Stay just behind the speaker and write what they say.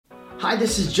Hi,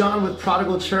 this is John with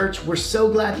Prodigal Church. We're so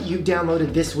glad that you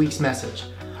downloaded this week's message.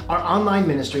 Our online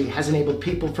ministry has enabled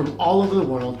people from all over the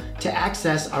world to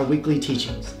access our weekly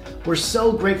teachings. We're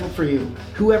so grateful for you,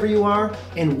 whoever you are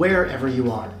and wherever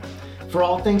you are. For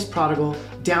all things Prodigal,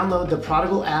 download the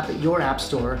Prodigal app at your app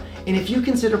store. And if you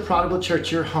consider Prodigal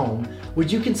Church your home,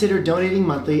 would you consider donating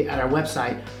monthly at our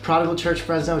website,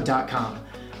 prodigalchurchfresno.com.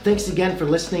 Thanks again for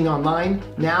listening online.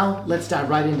 Now, let's dive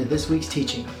right into this week's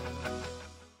teaching.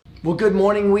 Well, good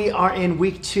morning. We are in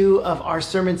week 2 of our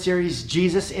sermon series,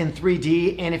 Jesus in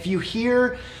 3D. And if you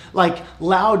hear like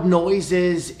loud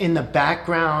noises in the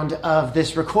background of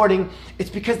this recording, it's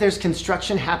because there's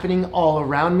construction happening all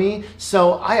around me.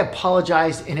 So I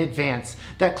apologize in advance.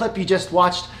 That clip you just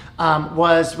watched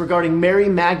was regarding Mary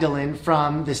Magdalene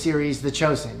from the series The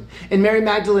Chosen. And Mary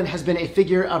Magdalene has been a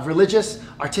figure of religious,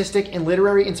 artistic, and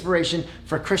literary inspiration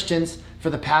for Christians for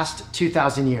the past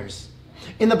 2,000 years.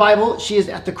 In the Bible, she is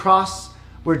at the cross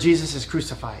where Jesus is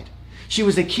crucified. She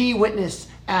was a key witness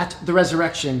at the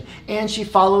resurrection, and she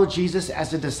followed Jesus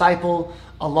as a disciple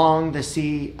along the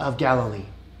Sea of Galilee.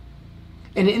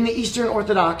 And in the Eastern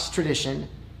Orthodox tradition,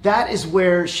 that is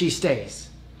where she stays.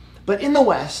 But in the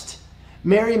West,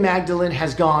 Mary Magdalene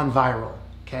has gone viral,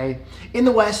 okay? In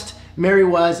the West, Mary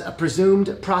was a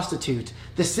presumed prostitute,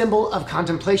 the symbol of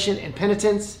contemplation and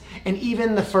penitence, and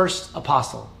even the first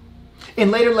apostle.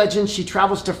 In later legends, she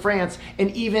travels to France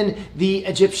and even the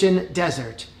Egyptian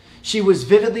desert. She was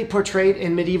vividly portrayed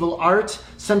in medieval art,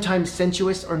 sometimes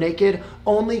sensuous or naked,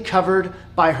 only covered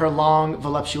by her long,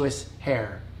 voluptuous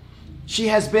hair. She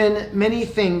has been many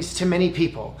things to many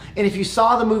people. And if you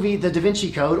saw the movie The Da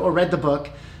Vinci Code or read the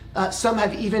book, some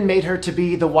have even made her to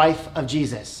be the wife of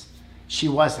Jesus. She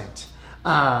wasn't.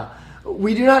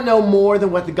 We do not know more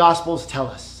than what the Gospels tell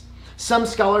us. Some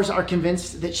scholars are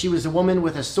convinced that she was a woman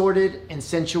with a sordid and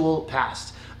sensual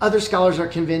past. Other scholars are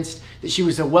convinced that she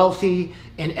was a wealthy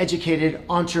and educated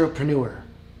entrepreneur.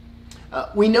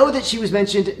 We know that she was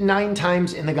mentioned 9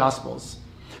 times in the Gospels.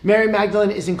 Mary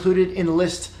Magdalene is included in the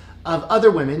list of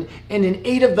other women, and in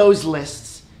 8 of those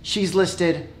lists, she's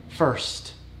listed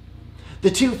first. The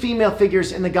 2 female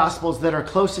figures in the Gospels that are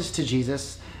closest to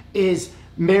Jesus is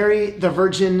Mary, the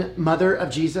Virgin Mother of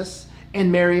Jesus,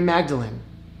 and Mary Magdalene.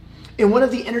 And one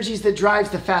of the energies that drives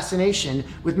the fascination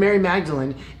with Mary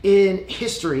Magdalene in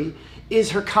history is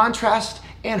her contrast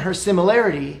and her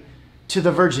similarity to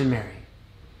the Virgin Mary.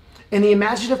 And the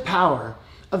imaginative power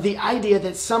of the idea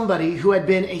that somebody who had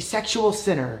been a sexual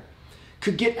sinner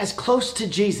could get as close to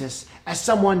Jesus as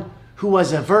someone who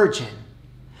was a virgin.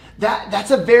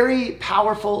 That's a very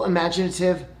powerful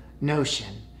imaginative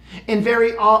notion. And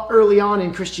very early on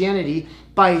in Christianity,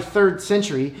 by 3rd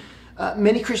century,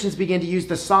 many Christians began to use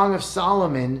the Song of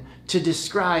Solomon to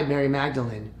describe Mary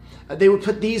Magdalene. They would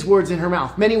put these words in her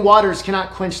mouth. Many waters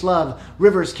cannot quench love.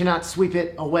 Rivers cannot sweep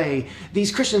it away.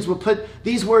 These Christians would put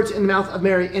these words in the mouth of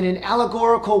Mary in an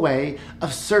allegorical way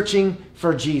of searching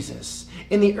for Jesus.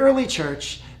 In the early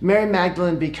church, Mary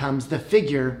Magdalene becomes the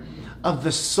figure of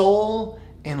the soul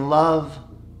in love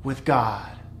with God.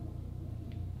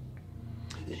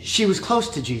 She was close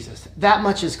to Jesus. That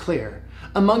much is clear.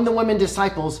 Among the women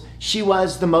disciples, she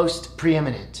was the most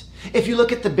preeminent. If you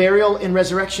look at the burial and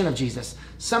resurrection of Jesus,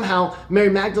 somehow Mary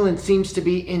Magdalene seems to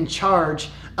be in charge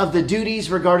of the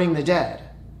duties regarding the dead.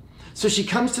 So she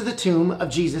comes to the tomb of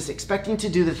Jesus expecting to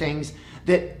do the things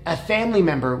that a family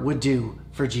member would do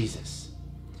for Jesus.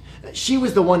 She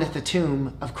was the one at the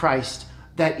tomb of Christ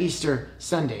that Easter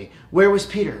Sunday. Where was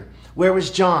Peter? Where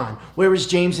was John? Where was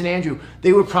James and Andrew?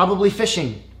 They were probably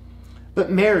fishing.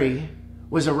 But Mary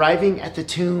was arriving at the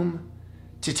tomb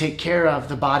to take care of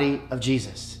the body of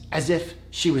Jesus, as if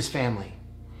she was family.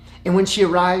 And when she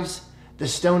arrives, the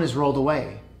stone is rolled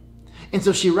away. And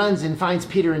so she runs and finds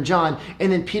Peter and John,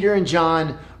 and then Peter and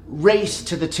John race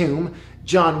to the tomb.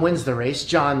 John wins the race.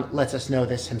 John lets us know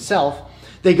this himself.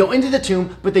 They go into the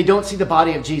tomb, but they don't see the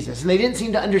body of Jesus. And they didn't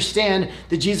seem to understand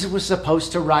that Jesus was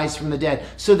supposed to rise from the dead.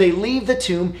 So they leave the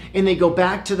tomb and they go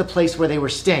back to the place where they were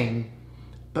staying.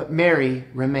 But Mary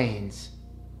remains.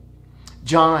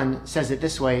 John says it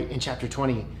this way in chapter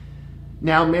 20.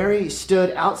 Now Mary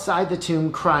stood outside the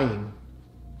tomb crying.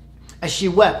 As she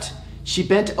wept, she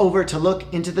bent over to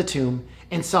look into the tomb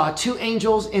and saw 2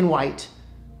 angels in white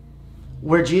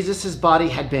where Jesus' body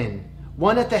had been,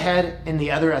 one at the head and the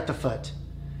other at the foot.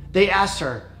 They asked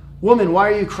her, "Woman, why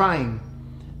are you crying?"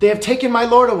 "They have taken my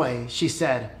Lord away," she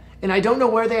said, "and I don't know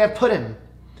where they have put him."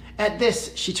 At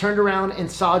this, she turned around and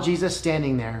saw Jesus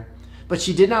standing there, but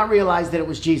she did not realize that it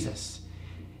was Jesus.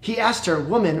 He asked her,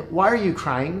 "Woman, why are you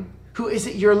crying? Who is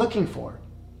it you're looking for?"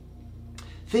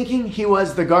 Thinking he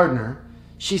was the gardener,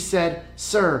 she said,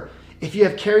 "Sir, If you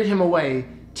have carried him away,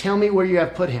 tell me where you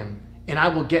have put him, and I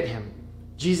will get him."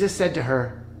 Jesus said to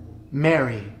her,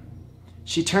 "Mary."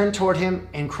 She turned toward him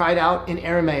and cried out in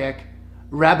Aramaic,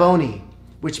 "Rabboni,"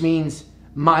 which means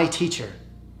 "my teacher."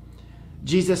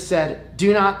 Jesus said,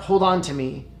 "Do not hold on to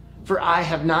me, for I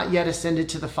have not yet ascended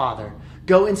to the Father.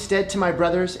 Go instead to my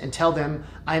brothers and tell them,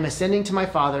 I am ascending to my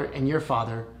Father and your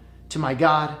Father, to my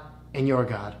God and your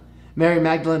God." Mary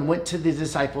Magdalene went to the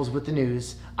disciples with the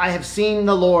news, "I have seen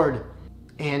the Lord."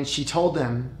 And she told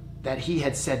them that he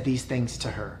had said these things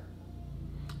to her.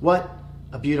 What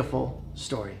a beautiful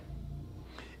story.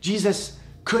 Jesus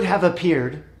could have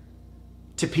appeared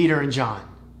to Peter and John.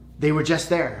 They were just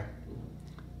there.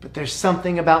 But there's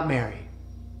something about Mary.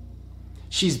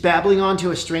 She's babbling on to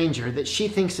a stranger that she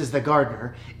thinks is the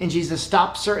gardener, and Jesus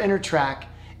stops her in her track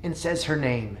and says her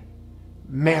name,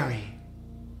 Mary.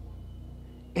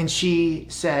 And she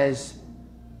says,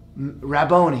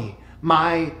 "Rabboni,"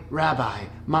 my rabbi,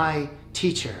 my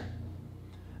teacher.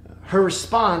 Her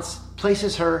response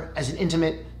places her as an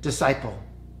intimate disciple.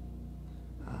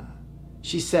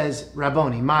 She says,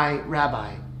 "Rabboni," my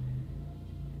rabbi.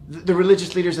 The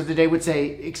religious leaders of the day would say,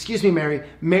 "Excuse me, Mary,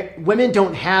 women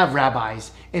don't have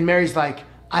rabbis." And Mary's like,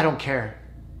 "I don't care.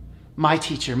 My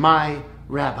teacher, my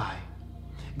rabbi."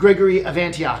 Gregory of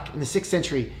Antioch in the 6th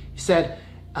century said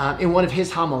in one of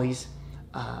his homilies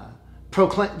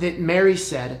that Mary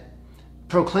said,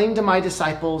 "Proclaim to my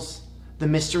disciples the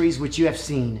mysteries which you have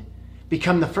seen.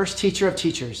 Become the first teacher of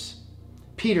teachers.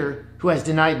 Peter, who has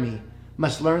denied me,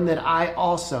 must learn that I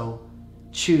also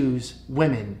choose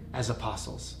women as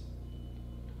apostles."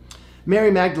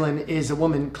 Mary Magdalene is a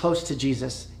woman close to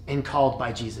Jesus and called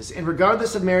by Jesus. And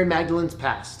regardless of Mary Magdalene's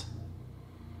past,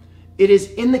 it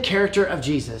is in the character of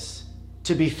Jesus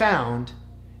to be found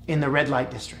in the red light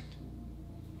district.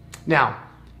 Now,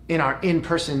 in our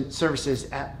in-person services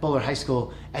at Bullard High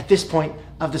School, at this point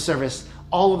of the service,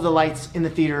 all of the lights in the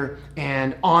theater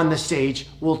and on the stage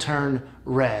will turn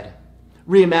red,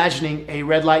 reimagining a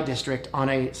red light district on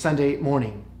a Sunday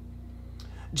morning.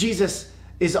 Jesus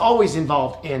is always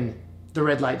involved in the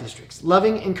red light districts,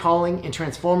 loving and calling and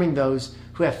transforming those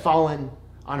who have fallen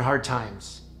on hard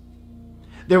times.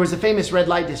 There was a famous red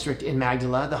light district in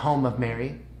Magdala, the home of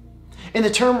Mary. And the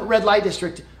term red light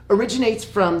district originates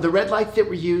from the red lights that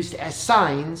were used as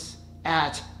signs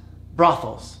at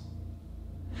brothels.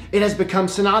 It has become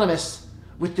synonymous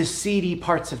with the seedy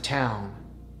parts of town.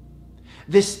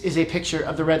 This is a picture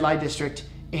of the red light district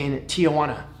in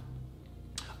Tijuana,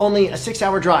 only a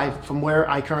 6-hour drive from where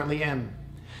I currently am.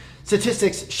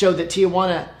 Statistics show that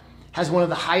Tijuana has one of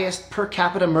the highest per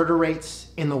capita murder rates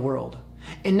in the world.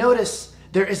 And notice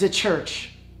there is a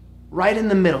church right in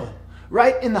the middle,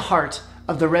 right in the heart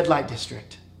of the red light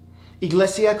district.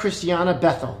 Iglesia Cristiana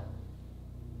Bethel.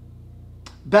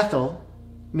 Bethel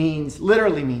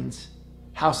literally means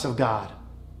house of God.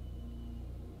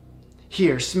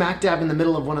 Here, smack dab in the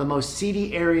middle of one of the most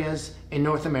seedy areas in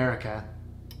North America,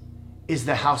 is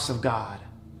the house of God.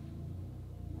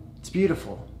 It's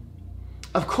beautiful.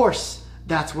 Of course,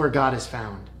 that's where God is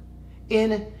found,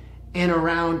 in and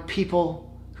around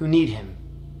people who need him.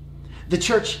 The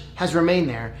church has remained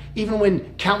there, even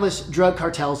when countless drug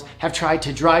cartels have tried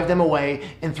to drive them away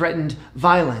and threatened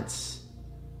violence.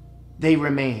 They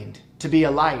remained to be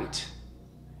a light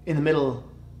in the middle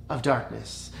of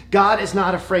darkness. God is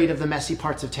not afraid of the messy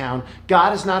parts of town.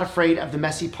 God is not afraid of the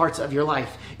messy parts of your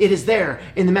life. It is there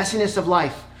in the messiness of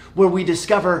life where we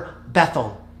discover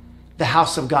Bethel, the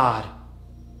house of God.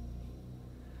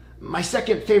 My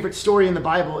second favorite story in the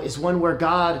Bible is one where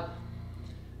God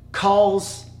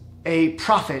calls a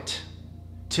prophet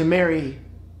to marry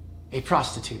a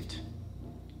prostitute.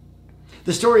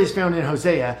 The story is found in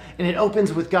Hosea, and it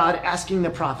opens with God asking the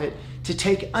prophet to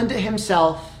take unto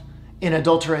himself an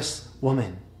adulterous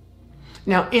woman.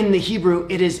 Now, in the Hebrew,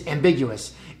 it is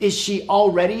ambiguous. Is she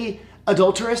already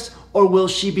adulterous, or will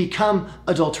she become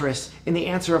adulterous? And the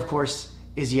answer, of course,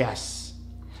 is yes.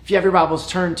 If you have your Bibles,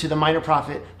 turn to the minor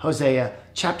prophet Hosea,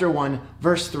 chapter 1,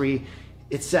 verse 3.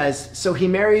 It says, "So he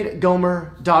married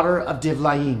Gomer, daughter of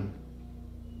Divlaim,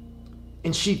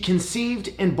 and she conceived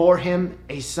and bore him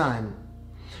a son."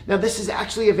 Now, this is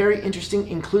actually a very interesting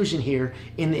inclusion here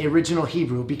in the original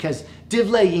Hebrew, because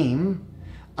Divlaim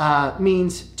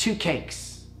means two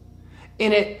cakes.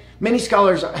 In it, many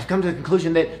scholars have come to the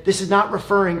conclusion that this is not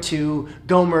referring to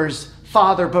Gomer's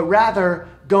father, but rather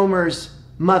Gomer's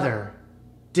mother,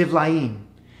 Divlaim.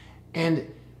 And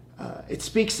it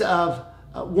speaks of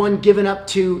one given up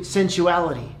to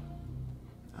sensuality.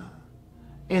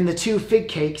 And the 2 fig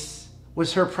cakes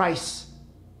was her price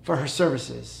for her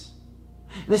services.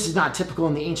 This is not typical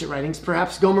in the ancient writings.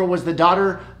 Perhaps Gomer was the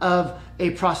daughter of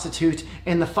a prostitute,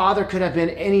 and the father could have been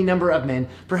any number of men.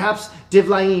 Perhaps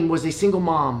Divlaim was a single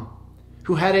mom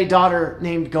who had a daughter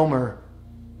named Gomer,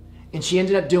 and she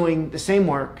ended up doing the same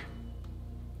work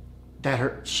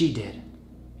that she did.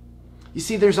 You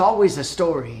see, there's always a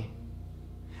story.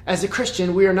 As a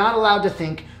Christian, we are not allowed to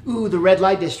think, ooh, the red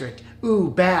light district, ooh,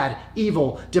 bad,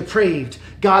 evil, depraved,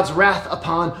 God's wrath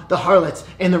upon the harlots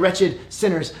and the wretched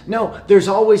sinners. No, there's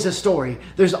always a story.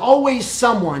 There's always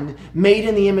someone made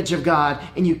in the image of God,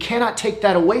 and you cannot take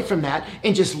that away from that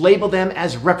and just label them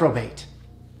as reprobate.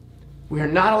 We are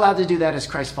not allowed to do that as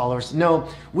Christ followers. No,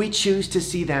 we choose to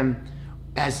see them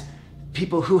as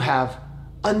people who have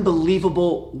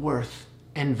unbelievable worth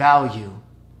and value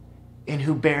and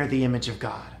who bear the image of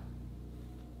God.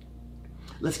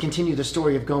 Let's continue the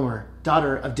story of Gomer,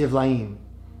 daughter of Divlaim,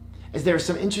 as there are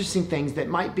some interesting things that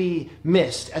might be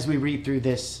missed as we read through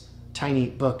this tiny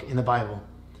book in the Bible.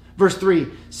 Verse 3,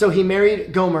 so he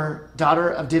married Gomer, daughter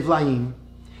of Divlaim,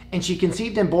 and she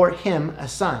conceived and bore him a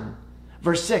son.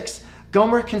 Verse 6,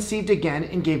 Gomer conceived again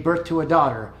and gave birth to a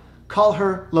daughter. Call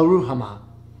her Lo-ruhamah.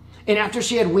 And after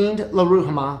she had weaned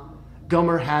Lo-ruhamah,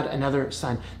 Gomer had another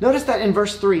son. Notice that in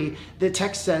verse 3, the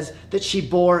text says that she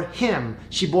bore him.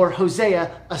 She bore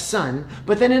Hosea a son.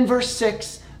 But then in verse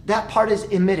 6, that part is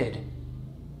omitted.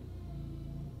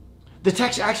 The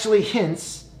text actually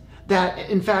hints that,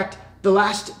 in fact, the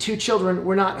last two children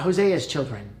were not Hosea's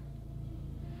children.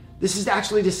 This is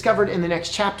actually discovered in the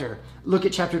next chapter. Look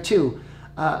at chapter 2.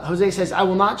 Hosea says, I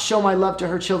will not show my love to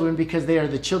her children because they are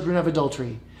the children of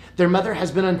adultery. Their mother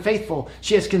has been unfaithful.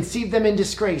 She has conceived them in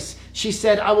disgrace. She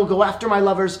said, I will go after my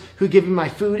lovers who give me my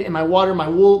food and my water, my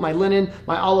wool, my linen,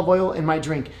 my olive oil, and my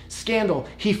drink. Scandal.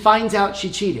 He finds out she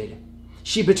cheated.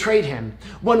 She betrayed him.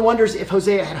 One wonders if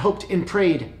Hosea had hoped and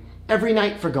prayed every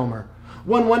night for Gomer.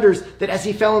 One wonders that as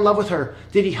he fell in love with her,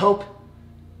 did he hope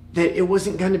that it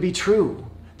wasn't going to be true,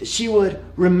 that she would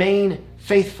remain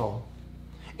faithful?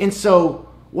 And so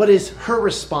what is her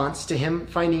response to him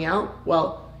finding out?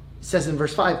 Well, it says in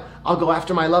verse 5, I'll go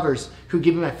after my lovers who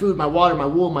give me my food, my water, my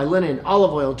wool, my linen,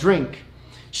 olive oil, drink.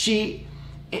 She,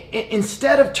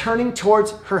 instead of turning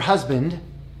towards her husband,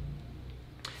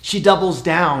 she doubles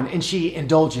down and she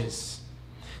indulges.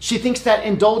 She thinks that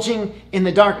indulging in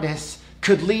the darkness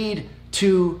could lead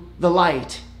to the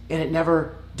light, and it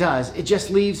never does. It just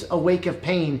leaves a wake of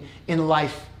pain in the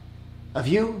life of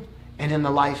you and in the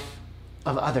life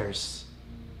of others.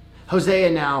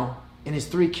 Hosea now and his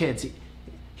 3 kids,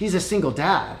 he's a single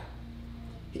dad.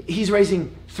 He's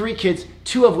raising 3 kids,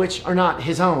 2 of which are not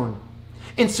his own.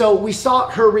 And so we saw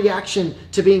her reaction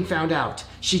to being found out.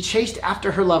 She chased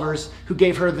after her lovers who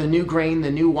gave her the new grain,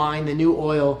 the new wine, the new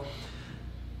oil.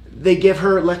 They give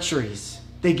her luxuries.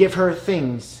 They give her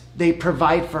things. They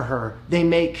provide for her. They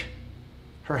make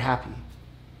her happy.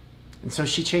 And so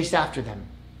she chased after them.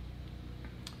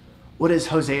 What is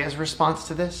Hosea's response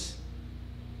to this?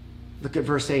 Look at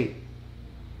verse 8.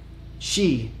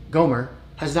 She, Gomer,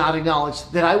 has not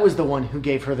acknowledged that I was the one who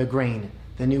gave her the grain,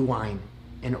 the new wine,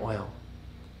 and oil.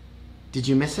 Did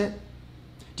you miss it?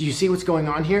 Do you see what's going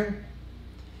on here?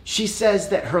 She says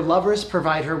that her lovers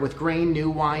provide her with grain, new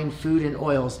wine, food, and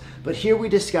oils. But here we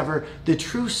discover the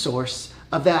true source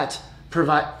of that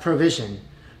provision.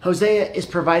 Hosea is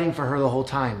providing for her the whole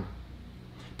time.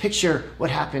 Picture what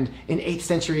happened in 8th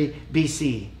century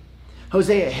BC.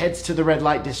 Hosea heads to the red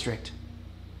light district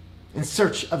in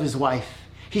search of his wife.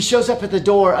 He shows up at the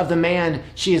door of the man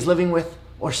she is living with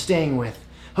or staying with.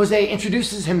 Hosea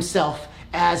introduces himself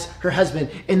as her husband,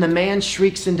 and the man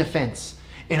shrieks in defense.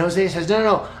 And Hosea says,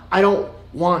 no, I don't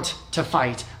want to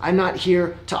fight. I'm not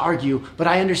here to argue, but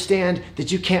I understand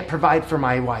that you can't provide for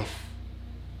my wife.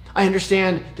 I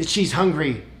understand that she's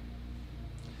hungry.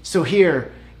 So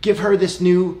here, give her this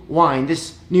new wine,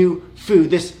 this new food,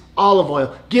 this olive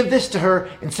oil. Give this to her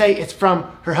and say it's from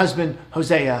her husband,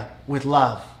 Hosea, with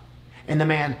love. And the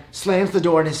man slams the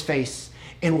door in his face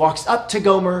and walks up to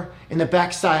Gomer in the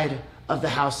backside of the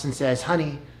house and says,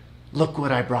 honey, look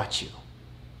what I brought you.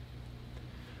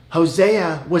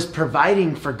 Hosea was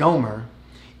providing for Gomer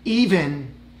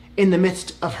even in the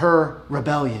midst of her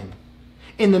rebellion,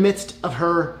 in the midst of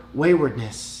her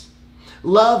waywardness.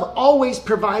 Love always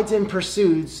provides and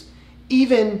pursues,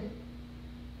 even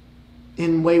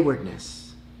in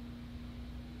waywardness.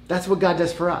 That's what God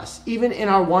does for us. Even in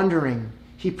our wandering,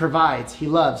 he provides, he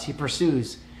loves, he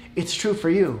pursues. It's true for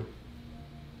you.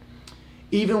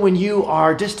 Even when you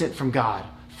are distant from God,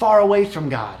 far away from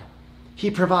God,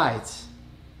 he provides.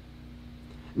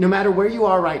 No matter where you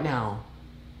are right now,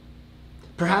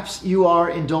 perhaps you are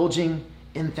indulging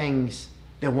in things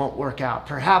that won't work out.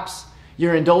 Perhaps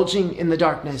You're indulging in the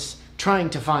darkness, trying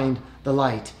to find the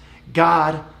light.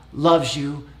 God loves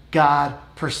you. God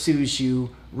pursues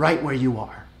you right where you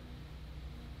are.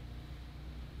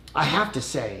 I have to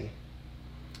say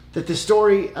that the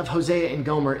story of Hosea and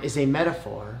Gomer is a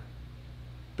metaphor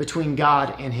between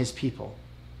God and his people.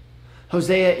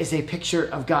 Hosea is a picture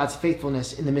of God's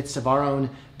faithfulness in the midst of our own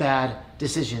bad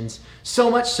decisions.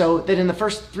 So much so that in the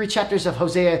first 3 chapters of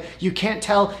Hosea, you can't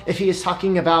tell if he is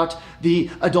talking about the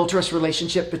adulterous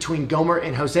relationship between Gomer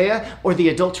and Hosea or the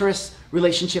adulterous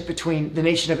relationship between the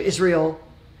nation of Israel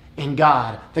and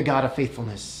God, the God of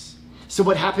faithfulness. So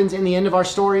what happens in the end of our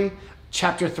story?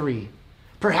 Chapter 3,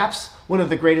 perhaps one of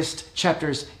the greatest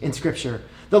chapters in Scripture.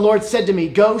 The Lord said to me,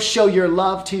 "Go show your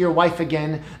love to your wife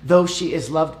again, though she is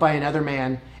loved by another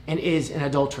man and is an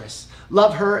adulteress.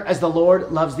 Love her as the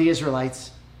Lord loves the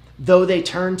Israelites, though they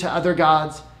turn to other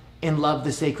gods and love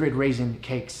the sacred raisin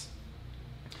cakes."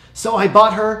 So I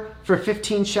bought her for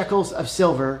 15 shekels of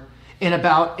silver and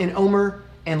about an omer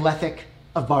and lethek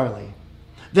of barley.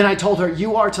 Then I told her,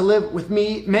 "You are to live with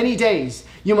me many days.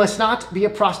 You must not be a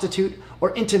prostitute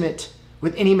or intimate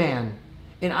with any man,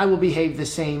 and I will behave the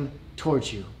same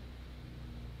towards you."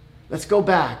 Let's go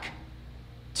back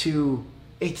to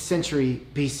 8th century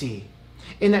BC.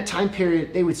 In that time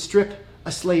period, they would strip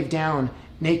a slave down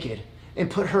naked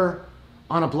and put her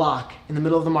on a block in the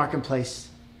middle of the marketplace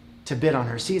to bid on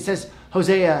her. See, it says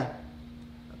Hosea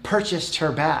purchased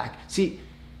her back. See,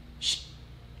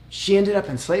 she ended up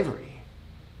in slavery.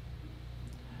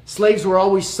 Slaves were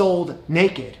always sold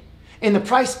naked. And the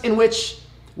price in which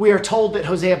we are told that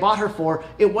Hosea bought her for,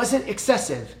 it wasn't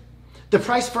excessive. The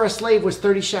price for a slave was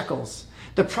 30 shekels.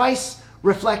 The price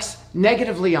reflects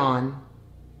negatively on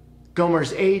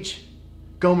Gomer's age,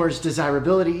 Gomer's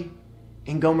desirability,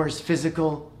 and Gomer's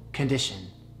physical condition.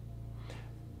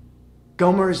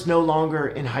 Gomer is no longer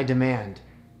in high demand.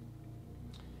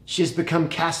 She has become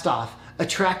cast off,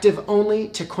 attractive only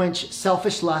to quench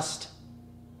selfish lust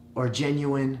or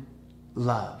genuine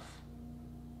love.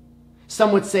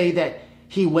 Some would say that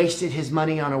he wasted his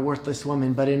money on a worthless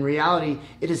woman, but in reality,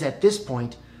 it is at this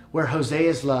point where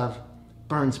Hosea's love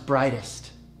burns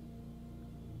brightest.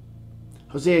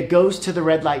 Hosea goes to the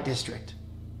red light district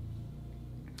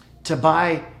to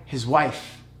buy his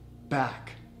wife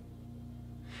back.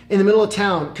 In the middle of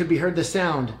town could be heard the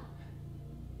sound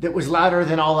that was louder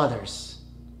than all others.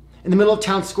 In the middle of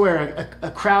town square,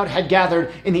 a crowd had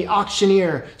gathered, and the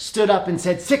auctioneer stood up and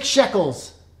said, 6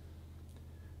 shekels.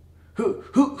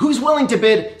 Who's willing to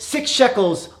bid 6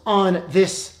 shekels on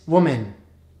this woman?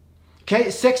 Okay,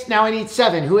 6. Now I need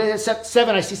 7. Who has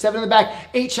 7? I see 7 in the back.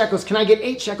 8 shekels. Can I get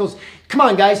 8 shekels? Come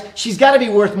on, guys. She's got to be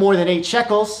worth more than 8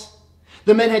 shekels.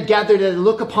 The men had gathered to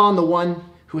look upon the one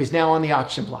who is now on the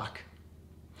auction block.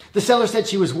 The seller said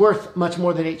she was worth much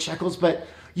more than 8 shekels, but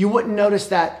you wouldn't notice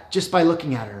that just by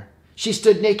looking at her. She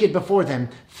stood naked before them,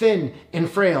 thin and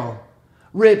frail,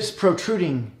 ribs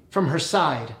protruding from her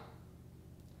side,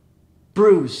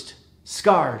 bruised,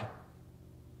 scarred.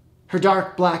 Her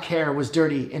dark black hair was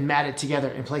dirty and matted together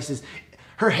in places.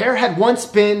 Her hair had once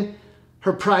been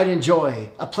her pride and joy,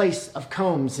 a place of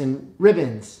combs and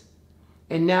ribbons,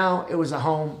 and now it was a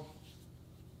home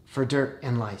for dirt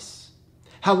and lice.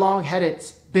 How long had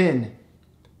it been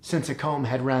since a comb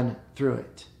had run through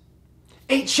it?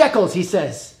 8 shekels, he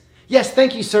says. Yes,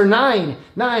 thank you, sir. 9.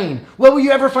 Where will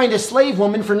you ever find a slave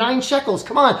woman for 9 shekels?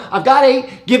 Come on, I've got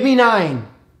 8. Give me 9.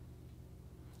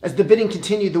 As the bidding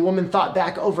continued, the woman thought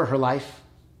back over her life.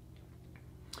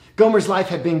 Gomer's life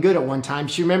had been good at one time.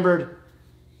 She remembered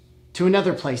to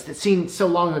another place that seemed so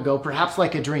long ago, perhaps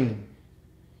like a dream.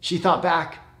 She thought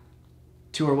back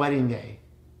to her wedding day.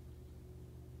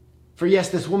 For yes,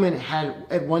 this woman had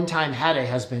at one time had a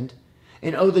husband.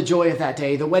 And oh, the joy of that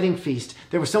day, the wedding feast.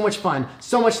 There was so much fun,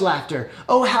 so much laughter.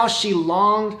 Oh, how she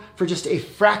longed for just a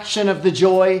fraction of the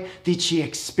joy that she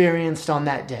experienced on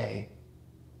that day.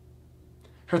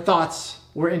 Her thoughts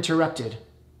were interrupted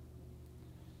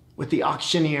with the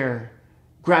auctioneer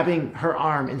grabbing her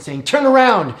arm and saying, "Turn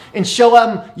around and show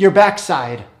them your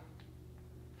backside.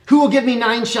 Who will give me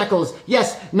 9 shekels?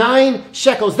 Yes, 9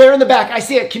 shekels. There in the back. I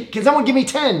see it. Can someone give me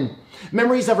 10?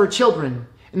 Memories of her children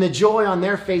and the joy on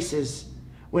their faces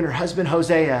when her husband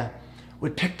Hosea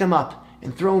would pick them up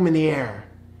and throw them in the air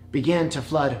began to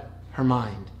flood her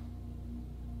mind.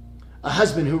 A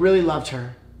husband who really loved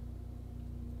her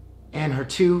and her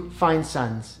 2 fine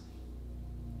sons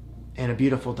and a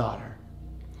beautiful daughter.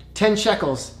 10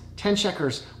 shekels, 10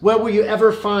 shekels. Where will you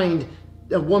ever find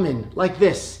a woman like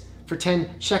this for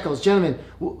 10 shekels? Gentlemen,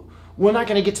 we're not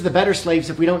going to get to the better slaves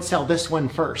if we don't sell this one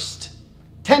first.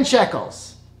 10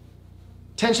 shekels.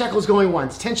 10 shekels going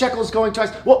once, 10 shekels going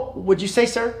twice. What would you say,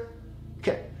 sir?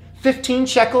 15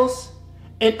 shekels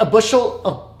and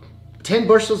 10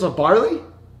 bushels of barley?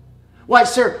 Why,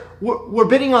 sir, we're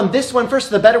bidding on this one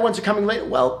first. The better ones are coming later.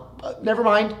 Well, never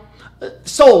mind.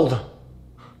 Sold.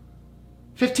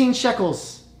 15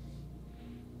 shekels.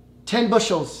 10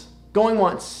 bushels. Going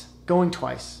once, going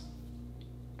twice.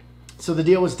 So the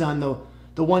deal was done.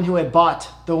 The one who had bought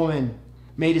the woman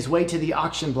made his way to the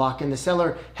auction block, and the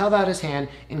seller held out his hand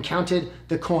and counted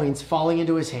the coins falling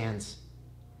into his hands.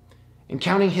 And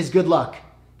counting his good luck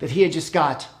that he had just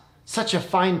got such a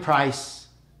fine price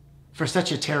for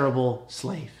such a terrible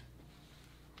slave.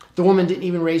 The woman didn't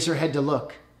even raise her head to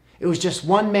look. It was just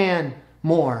one man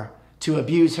more to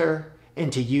abuse her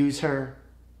and to use her.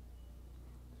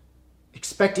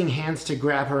 Expecting hands to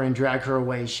grab her and drag her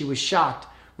away, she was shocked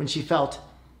when she felt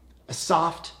a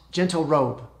soft, gentle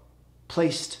robe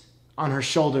placed on her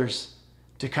shoulders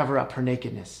to cover up her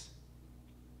nakedness.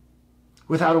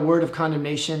 Without a word of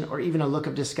condemnation or even a look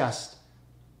of disgust,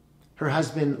 her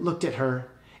husband looked at her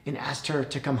and asked her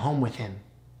to come home with him.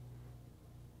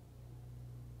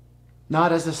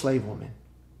 Not as a slave woman,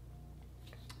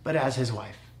 but as his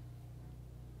wife.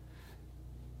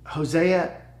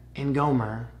 Hosea and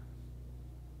Gomer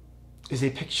is a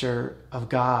picture of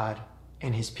God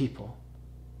and his people.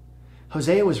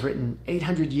 Hosea was written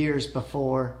 800 years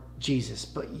before Jesus,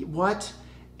 but what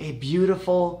a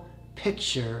beautiful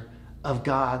picture of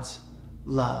God's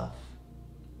love.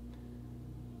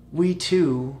 We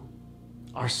too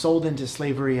are sold into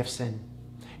slavery of sin,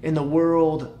 and the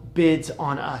world bids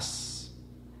on us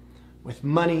with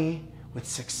money, with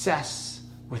success,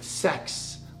 with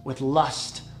sex, with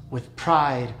lust, with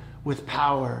pride, with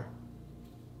power,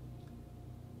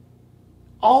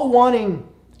 all wanting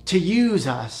to use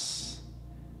us,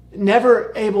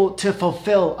 never able to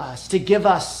fulfill us, to give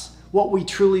us what we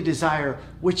truly desire,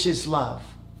 which is love.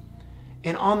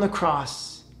 And on the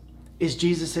cross is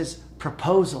Jesus'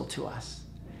 proposal to us,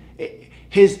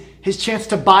 his chance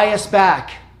to buy us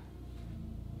back.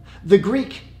 The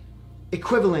Greek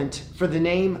equivalent for the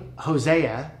name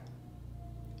Hosea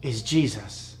is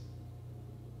Jesus,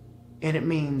 and it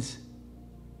means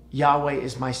Yahweh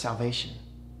is my salvation.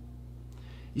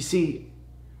 You see,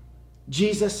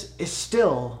 Jesus is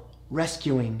still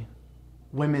rescuing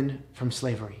women from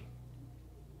slavery.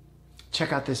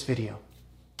 Check out this video.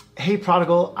 Hey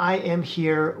Prodigal, I am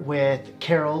here with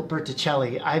Carol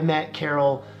Berticelli. I met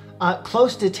Carol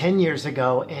close to 10 years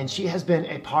ago, and she has been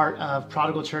a part of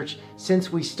Prodigal Church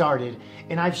since we started.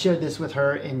 And I've shared this with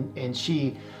her, and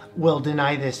she will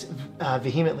deny this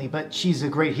vehemently, but she's a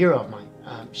great hero of mine.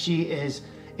 She is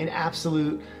an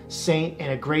absolute saint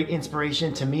and a great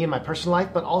inspiration to me in my personal life,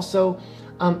 but also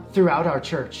throughout our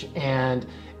church. And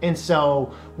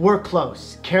so we're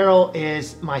close. Carol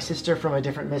is my sister from a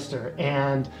different mister,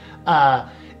 and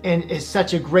is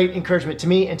such a great encouragement to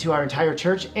me and to our entire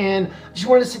church. And I just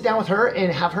wanted to sit down with her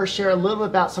and have her share a little bit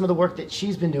about some of the work that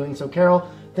she's been doing. So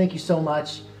Carol, thank you so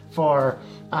much for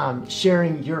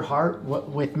sharing your heart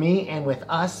with me and with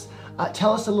us.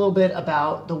 Tell us a little bit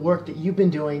about the work that you've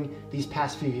been doing these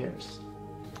past few years.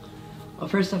 Well,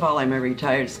 first of all, I'm a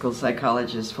retired school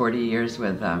psychologist, 40 years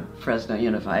with Fresno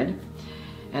Unified.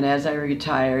 And as I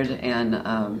retired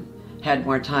and had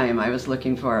more time, I was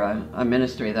looking for a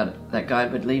ministry that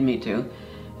God would lead me to.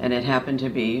 And it happened to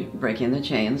be Breaking the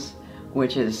Chains,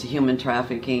 which is human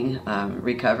trafficking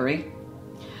recovery.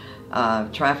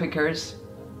 Traffickers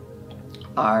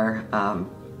are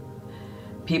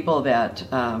people that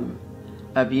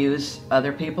abuse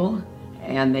other people,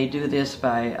 and they do this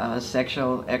by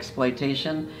sexual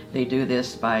exploitation. They do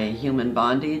this by human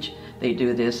bondage. They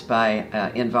do this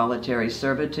by involuntary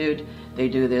servitude. They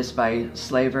do this by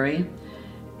slavery.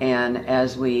 And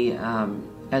as we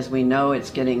know, it's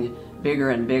getting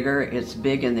bigger and bigger. It's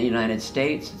big in the United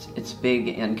States. It's big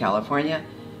in California,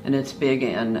 and it's big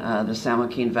in the San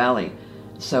Joaquin Valley.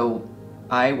 So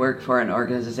I work for an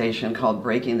organization called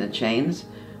Breaking the Chains,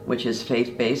 which is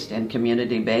faith-based and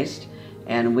community-based,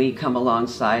 and we come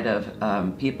alongside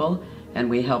of people, and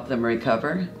we help them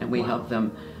recover, and we help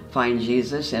them find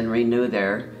Jesus and renew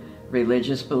their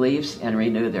religious beliefs and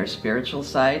renew their spiritual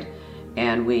side.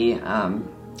 And we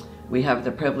have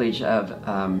the privilege of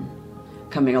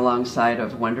coming alongside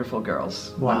of wonderful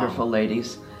girls, wonderful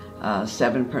ladies.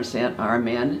 7% are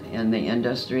men in the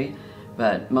industry,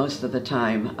 but most of the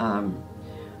time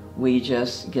we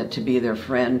just get to be their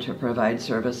friend, to provide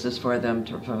services for them,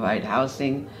 to provide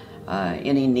housing,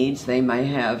 any needs they might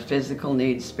have, physical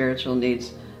needs, spiritual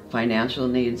needs, financial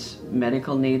needs,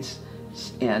 medical needs,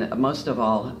 and most of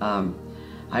all,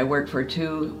 I work for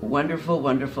two wonderful,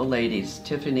 wonderful ladies,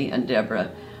 Tiffany and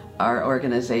Deborah. Our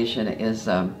organization is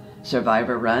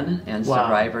Survivor Run and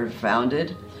Survivor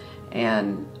Founded,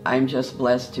 And I'm just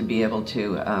blessed to be able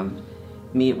to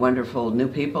meet wonderful new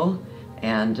people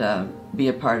and be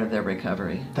a part of their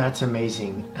recovery. That's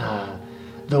amazing.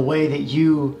 The way that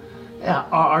you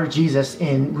are Jesus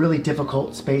in really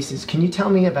difficult spaces. Can you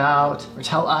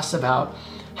tell us about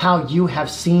how you have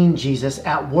seen Jesus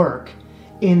at work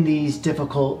in these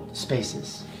difficult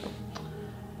spaces?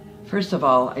 First of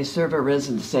all, I serve a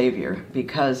risen Savior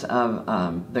because of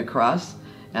the cross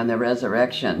and the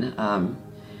resurrection.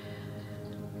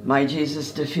 My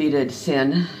Jesus defeated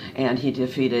sin and he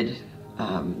defeated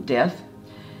death.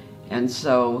 And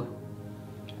so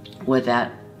with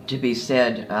that to be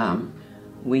said,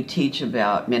 we teach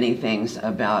about many things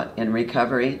about in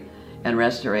recovery and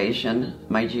restoration.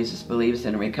 My Jesus believes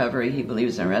in recovery, he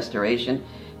believes in restoration,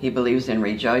 he believes in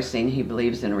rejoicing, he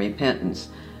believes in repentance.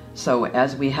 So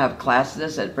as we have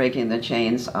classes at Breaking the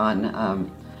Chains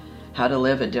on how to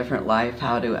live a different life,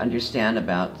 how to understand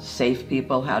about safe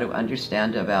people, how to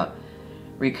understand about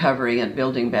recovery and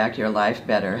building back your life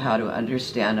better, how to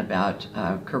understand about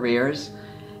careers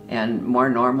and more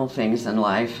normal things in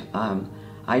life.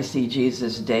 I see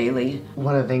Jesus daily.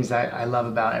 One of the things that I love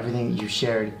about everything that you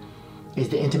shared is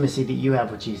the intimacy that you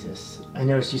have with Jesus. I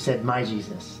noticed you said, my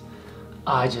Jesus.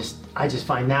 I just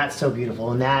find that so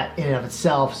beautiful, and that in and of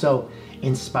itself so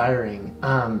inspiring.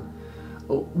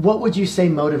 What would you say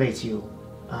motivates you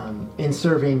in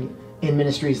serving in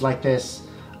ministries like this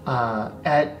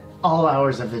at all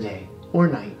hours of the day or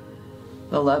night?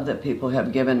 The love that people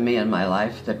have given me in my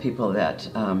life, the people that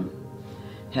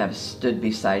have stood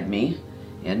beside me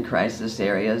in crisis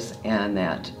areas, and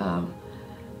that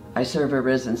I serve a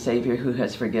risen Savior who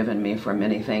has forgiven me for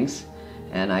many things,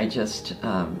 and I just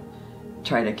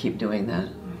try to keep doing that.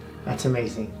 That's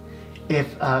amazing. If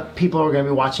people are going to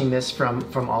be watching this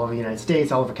from all over the United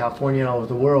States, all over California, and all over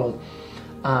the world,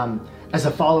 as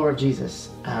a follower of Jesus,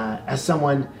 as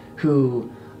someone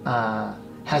who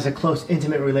has a close,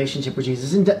 intimate relationship with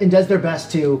Jesus and does their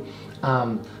best to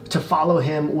follow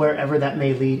him wherever that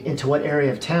may lead, into whatever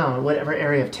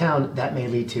area of town that may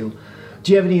lead to,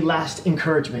 do you have any last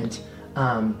encouragement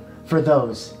for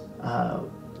those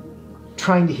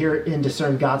trying to hear and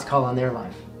discern God's call on their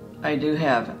life? I do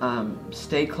have.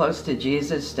 Stay close to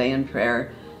Jesus, stay in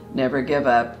prayer, never give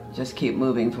up, just keep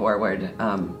moving forward.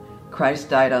 Christ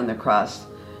died on the cross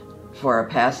for our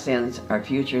past sins, our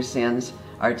future sins,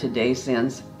 our today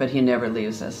sins, but he never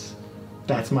leaves us.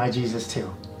 That's my Jesus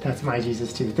too. That's my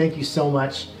Jesus too. Thank you so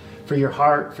much for your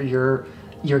heart, for your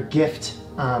gift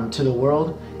to the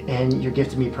world, and your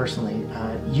gift to me personally.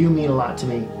 You mean a lot to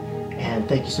me, and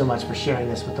thank you so much for sharing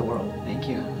this with the world. Thank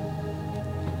you.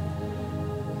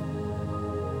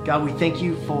 God, we thank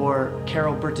you for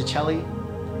Carol Berticelli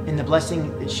and the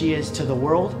blessing that she is to the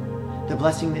world, the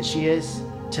blessing that she is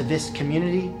to this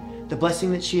community, the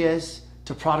blessing that she is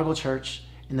to Prodigal Church,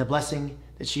 and the blessing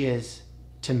that she is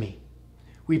to me.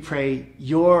 We pray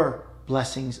your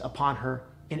blessings upon her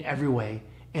in every way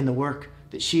in the work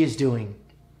that she is doing,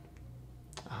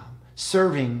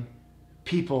 serving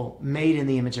people made in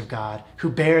the image of God, who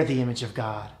bear the image of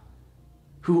God,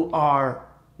 who are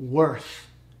worth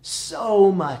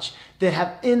so much, that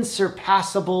have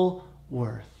insurpassable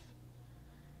worth.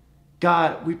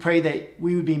 God, we pray that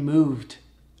we would be moved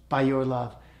by your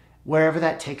love, wherever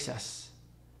that takes us.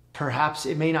 Perhaps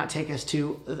it may not take us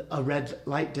to a red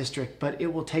light district, but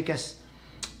it will take us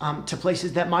to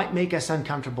places that might make us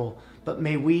uncomfortable. But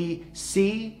may we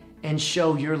see and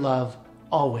show your love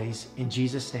always. In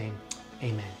Jesus' name,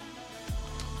 amen.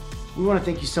 We want to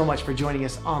thank you so much for joining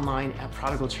us online at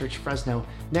Prodigal Church Fresno.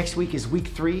 Next week is week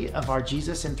 3 of our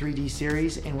Jesus in 3D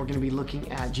series, and we're going to be looking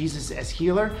at Jesus as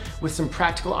healer with some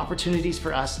practical opportunities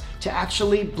for us to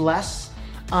actually bless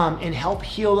and help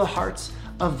heal the hearts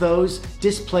of those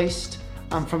displaced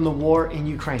from the war in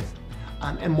Ukraine.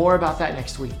 And more about that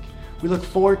next week. We look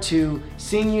forward to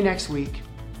seeing you next week.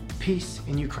 Peace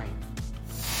in Ukraine.